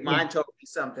I tell you, mine told me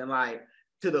something like,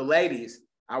 to the ladies,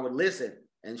 I would listen,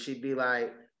 and she'd be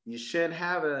like, you shouldn't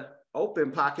have an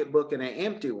open pocketbook and an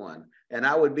empty one. And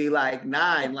I would be like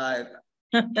 9, like,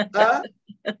 huh?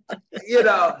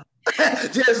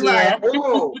 Just like,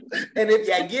 ooh. And if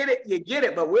you get it, you get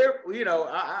it. But we're,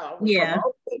 I was from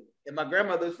Oakland, and my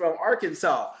grandmother's from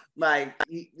Arkansas. Like,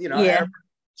 I had a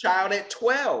child at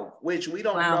 12, which we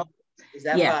don't know. Is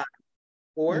that by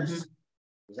force?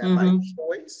 Is that by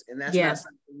choice? And that's not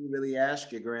something you really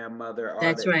ask your grandmother.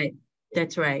 That's right.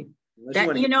 That's right. You're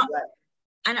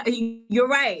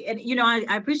right. And,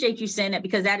 I appreciate you saying that,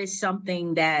 because that is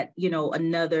something that,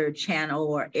 another channel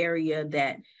or area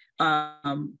that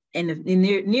in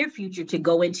the near future to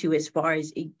go into, as far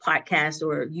as a podcast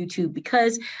or YouTube,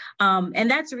 because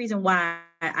and that's the reason why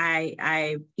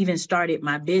I even started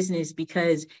my business,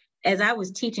 because as I was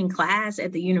teaching class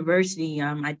at the university,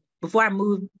 before I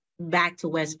moved back to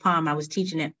West Palm, I was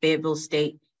teaching at Fayetteville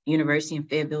State University in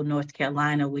Fayetteville, North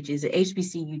Carolina, which is a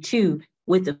HBCU too,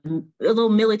 with a little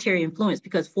military influence,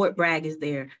 because Fort Bragg is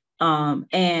there.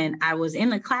 And I was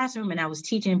in the classroom, and I was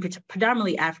teaching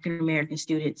predominantly African-American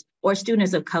students or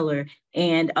students of color.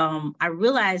 And I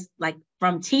realized, like,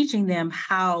 from teaching them,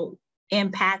 how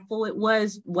impactful it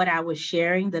was, what I was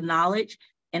sharing, the knowledge.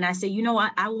 And I said,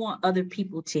 I want other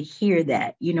people to hear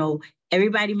that.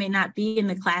 Everybody may not be in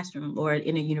the classroom or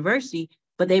in a university,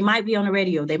 but they might be on the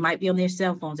radio, they might be on their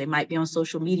cell phones, they might be on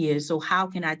social media. So how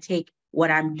can I take what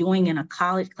I'm doing in a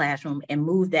college classroom and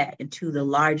move that into the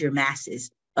larger masses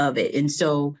of it? And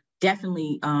so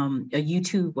definitely a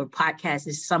YouTube or podcast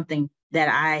is something that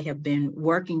I have been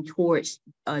working towards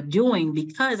doing,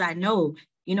 because I know,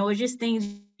 it's just things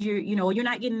you're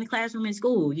not getting in the classroom in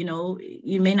school.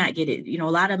 You may not get it. A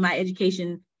lot of my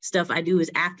education stuff I do is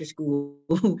after school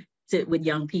with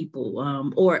young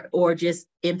people, or just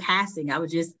in passing. I was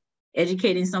just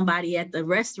educating somebody at a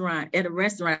restaurant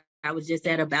I was just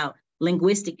at, about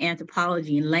linguistic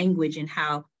anthropology and language, and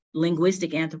how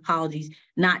linguistic anthropologies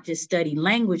not just study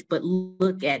language, but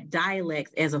look at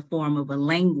dialects as a form of a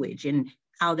language, and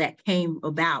how that came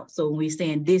about. So when we're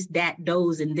saying this, that,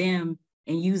 those, and them,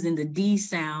 and using the D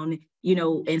sound,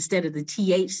 instead of the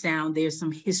TH sound. There's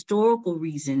some historical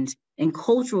reasons and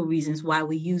cultural reasons why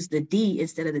we use the D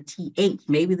instead of the TH.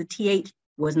 Maybe the TH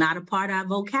was not a part of our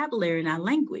vocabulary in our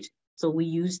language. So we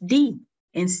use D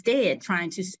instead, trying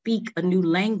to speak a new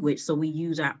language. So we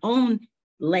use our own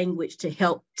language to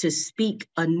help to speak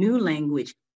a new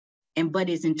language. But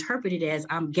it's interpreted as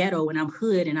I'm ghetto and I'm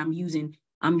hood and I'm using,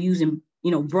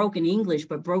 broken English,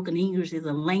 but broken English is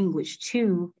a language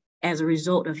too, as a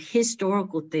result of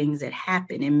historical things that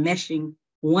happen and meshing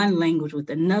one language with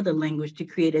another language to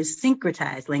create a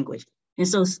syncretized language. And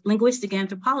so linguistic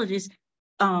anthropologists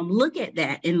look at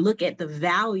that and look at the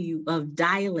value of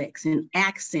dialects and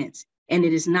accents. And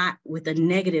it is not with a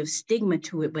negative stigma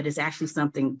to it, but it's actually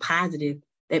something positive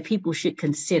that people should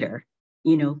consider,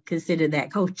 consider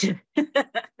that culture,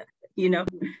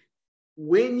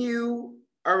 When you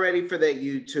are ready for that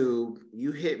YouTube,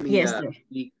 you hit me Yes, up,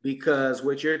 sir. because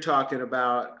what you're talking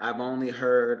about, I've only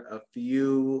heard a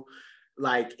few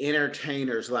like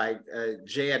entertainers like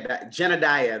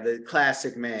Jedediah, the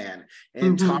classic man,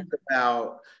 and talk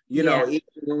about, even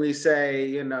when we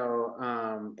say, in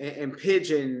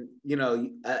Pidgin,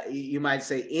 you might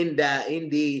say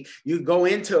Indi, you go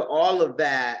into all of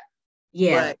that.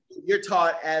 Yeah. But you're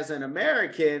taught as an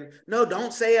American, no,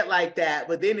 don't say it like that.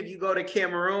 But then if you go to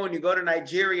Cameroon, you go to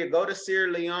Nigeria, go to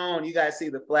Sierra Leone, you guys see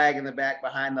the flag in the back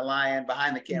behind the lion,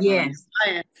 behind the Cameroon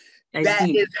lion. That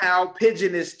is how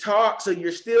Pidgin is taught. So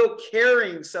you're still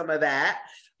carrying some of that.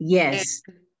 Yes.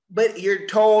 But you're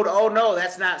told, oh no,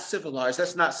 that's not civilized.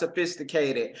 That's not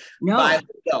sophisticated. No.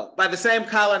 By the same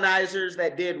colonizers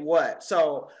that did what?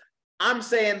 So I'm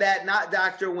saying that, not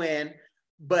Dr. Winn.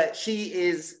 But she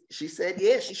said,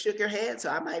 yeah, she shook her head. So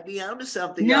I might be onto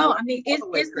something. No, y'all. I mean,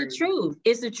 it's the truth.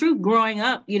 It's the truth. Growing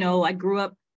up, I grew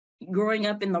up growing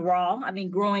up in the raw. I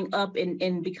mean, growing up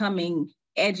and becoming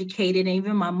educated. And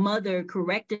even my mother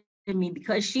corrected me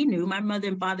because she knew. My mother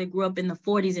and father grew up in the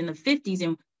 40s and the 50s,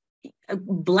 and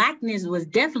Blackness was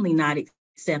definitely not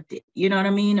accepted. You know what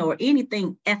I mean? Or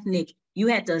anything ethnic. You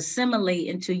had to assimilate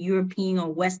into European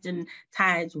or Western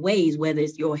tides ways, whether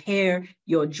it's your hair,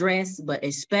 your dress, but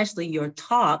especially your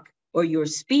talk or your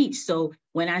speech. So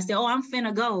when I say, oh, I'm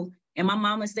finna go, and my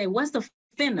mama say, what's the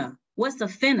finna? What's the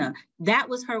finna? That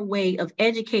was her way of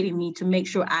educating me to make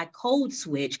sure I code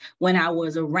switch when I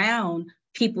was around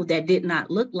people that did not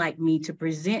look like me, to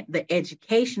present the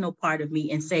educational part of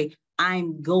me and say,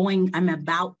 I'm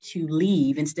about to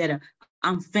leave, instead of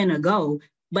I'm finna go.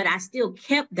 But I still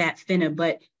kept that finna,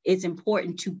 but it's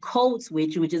important to code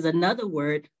switch, which is another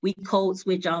word. We code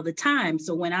switch all the time.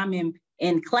 So when I'm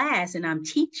in class and I'm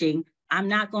teaching, I'm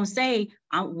not going to say,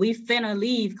 we finna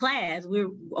leave class.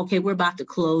 We're about to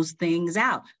close things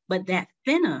out. But that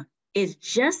finna is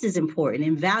just as important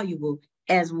and valuable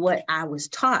as what I was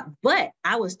taught. But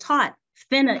I was taught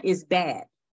finna is bad.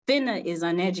 Finna is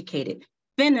uneducated.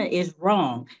 Finna is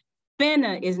wrong.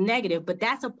 Finna is negative, but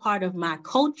that's a part of my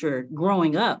culture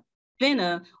growing up.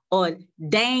 Finna, or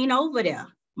Dane over there,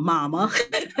 mama.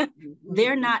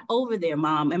 They're not over there,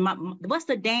 mom. And what's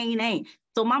the Dane ain't?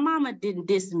 So my mama didn't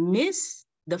dismiss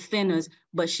the finnas,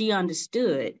 but she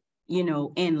understood,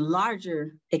 in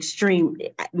larger extreme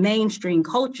mainstream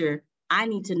culture, I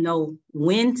need to know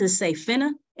when to say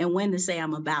finna and when to say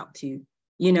I'm about to,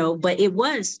 but it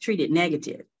was treated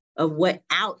negative of what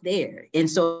out there. And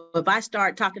so if I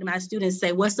start talking to my students,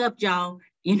 say, what's up, y'all?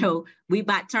 We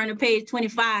about to turn to page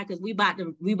 25 because we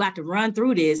about to run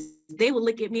through this. They would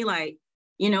look at me like,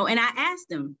 and I asked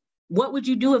them, what would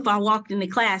you do if I walked into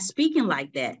class speaking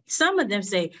like that? Some of them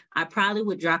say, I probably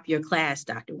would drop your class,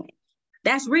 Dr. Winn.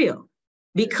 That's real,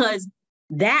 because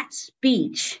that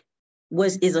speech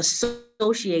is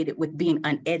associated with being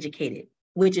uneducated,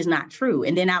 which is not true.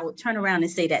 And then I would turn around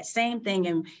and say that same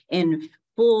thing in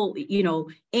full,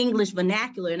 English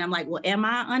vernacular. And I'm like, well, am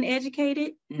I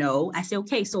uneducated? No. I say,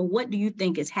 okay, so what do you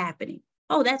think is happening?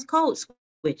 Oh, that's code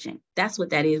switching. That's what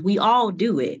that is. We all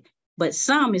do it, but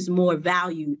some is more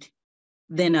valued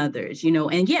than others,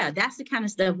 and yeah, that's the kind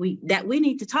of stuff we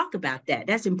need to talk about.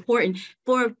 That's important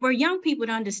for young people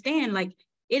to understand. Like,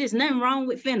 it is nothing wrong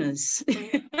with finnas.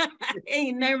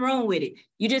 Ain't nothing wrong with it.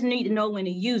 You just need to know when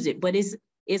to use it. But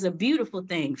it's a beautiful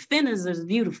thing. Finnas is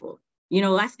beautiful.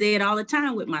 I say it all the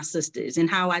time with my sisters and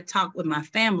how I talk with my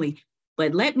family.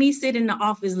 But let me sit in the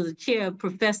office of the chair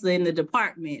professor in the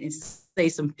department and say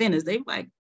some finnas. They're like,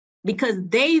 because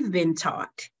they've been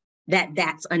taught that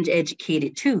that's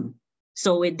uneducated too.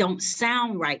 So it don't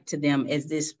sound right to them as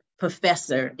this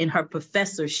professor in her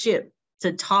professorship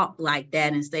to talk like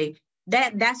that and say,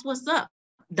 that's what's up,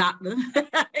 doctor.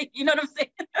 You know what I'm saying?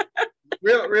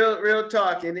 real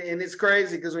talk. And it's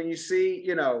crazy because when you see,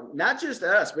 not just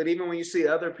us, but even when you see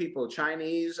other people,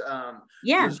 Chinese,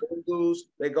 Yeah. Mzungus,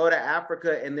 they go to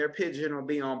Africa and their pidgin will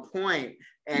be on point.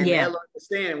 And Yeah. they'll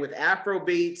understand with Afro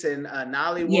beats and Yeah.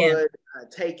 Nollywood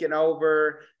taking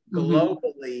over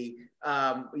globally,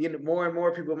 more and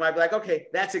more people might be like, okay,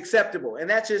 that's acceptable. And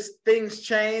that's just things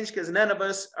change because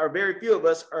very few of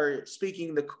us are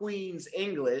speaking the Queen's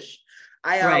English.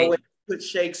 I always put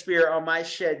Shakespeare on my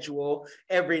schedule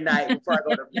every night before I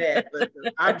go to bed, but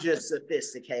I'm just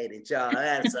sophisticated, y'all.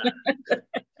 That's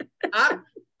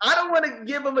I don't want to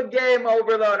give them a game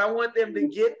overload. I want them to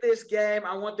get this game.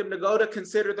 I want them to go to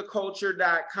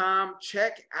considertheculture.com.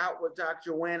 Check out what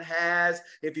Dr. Winn has.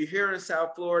 If you're here in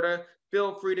South Florida,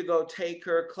 feel free to go take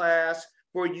her class.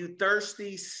 For you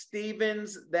thirsty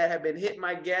Stevens that have been hitting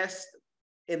my guests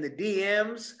in the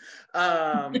DMs,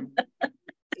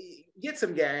 get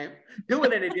some game. Do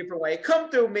it in a different way.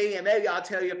 Come through me, and maybe I'll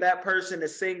tell you if that person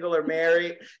is single or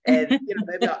married, and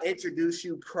maybe I'll introduce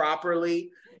you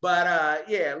properly. But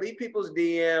leave people's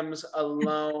DMs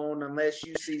alone unless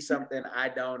you see something I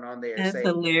don't on there. That's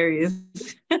hilarious.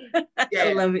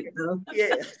 I love it though.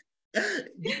 Yeah.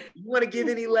 You want to give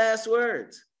any last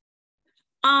words?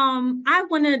 I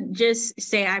want to just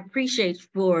say I appreciate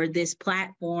for this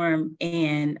platform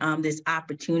and this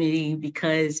opportunity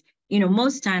because,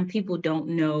 most time people don't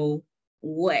know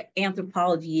what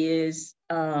anthropology is.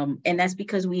 And that's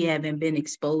because we haven't been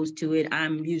exposed to it.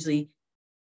 I'm usually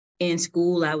in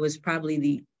school. I was probably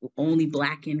the only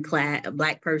Black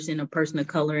person, a person of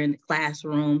color in the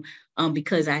classroom,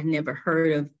 because I'd never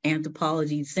heard of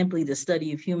anthropology, simply the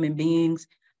study of human beings,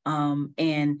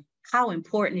 and how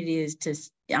important it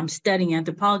is I'm studying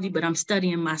anthropology, but I'm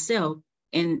studying myself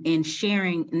and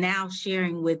sharing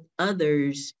with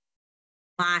others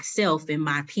myself and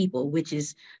my people, which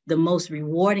is the most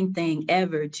rewarding thing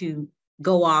ever to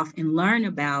go off and learn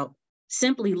about,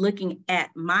 simply looking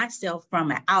at myself from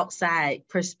an outside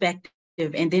perspective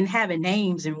and then having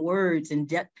names and words and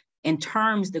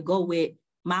terms to go with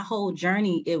my whole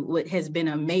journey. It has been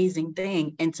an amazing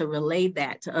thing. And to relay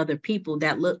that to other people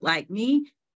that look like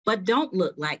me, but don't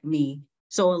look like me.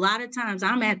 So a lot of times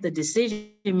I'm at the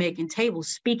decision-making table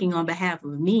speaking on behalf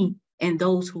of me and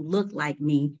those who look like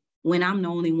me when I'm the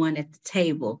only one at the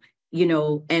table,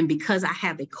 and because I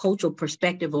have a cultural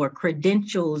perspective or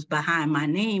credentials behind my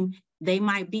name, they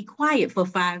might be quiet for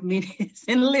 5 minutes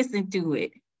and listen to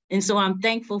it. And so I'm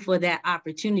thankful for that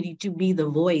opportunity to be the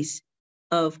voice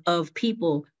of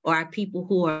people, or our people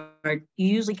who are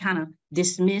usually kind of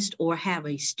dismissed or have a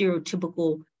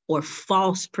stereotypical or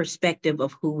false perspective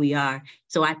of who we are.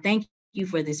 So I thank you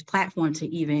for this platform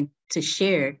to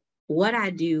share what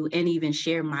I do and even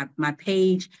share my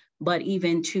page, but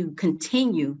even to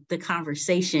continue the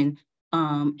conversation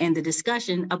and the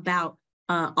discussion about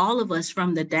all of us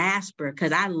from the diaspora,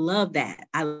 because I love that.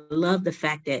 I love the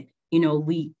fact that,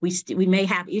 we may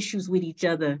have issues with each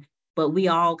other, but we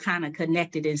all kind of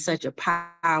connected in such a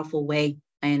powerful way,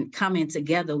 and coming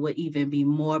together would even be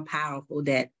more powerful,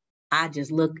 that I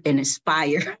just look and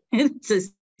aspire to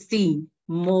see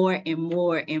more and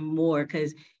more and more,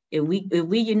 because if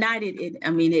we united, it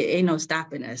ain't no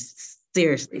stopping us,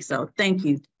 seriously. So thank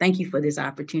you for this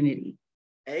opportunity.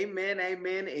 Amen,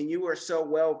 amen, and you are so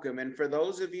welcome. And for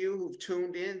those of you who've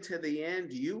tuned in to the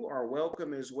end, you are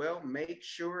welcome as well. Make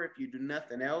sure, if you do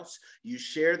nothing else, you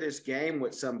share this game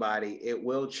with somebody. It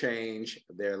will change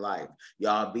their life.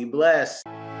 Y'all be blessed.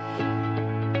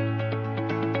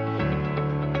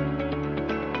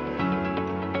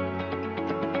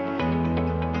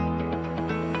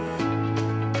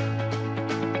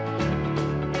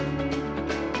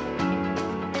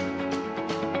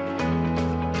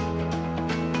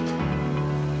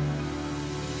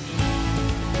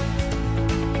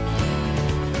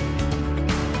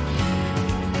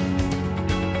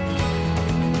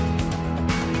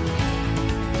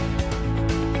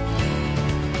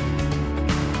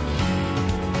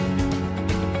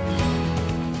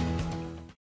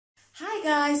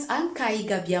 I'm Kai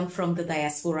Gabiam from the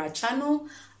Diaspora Channel,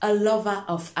 a lover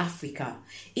of Africa.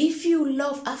 If you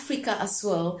love Africa as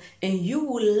well and you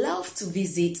would love to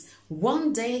visit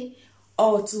one day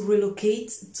or to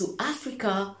relocate to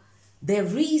Africa, there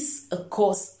is a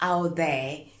course out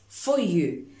there for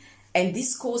you. And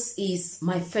this course is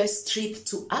My First Trip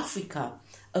to Africa,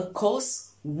 a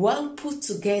course well put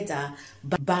together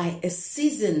by a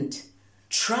seasoned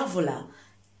traveler,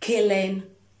 Kellen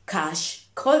Cash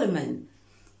Coleman.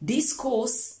 This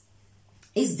course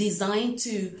is designed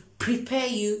to prepare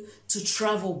you to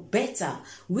travel better,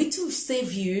 which will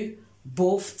save you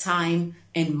both time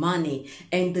and money.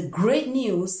 And the great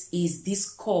news is this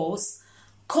course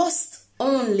costs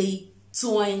only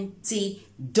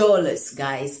 $20,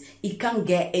 guys. It can't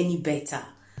get any better.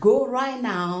 Go right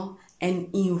now and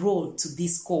enroll to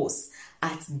this course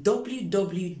at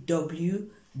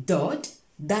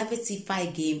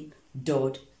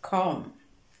www.diversifygame.com.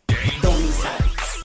 Don't miss out.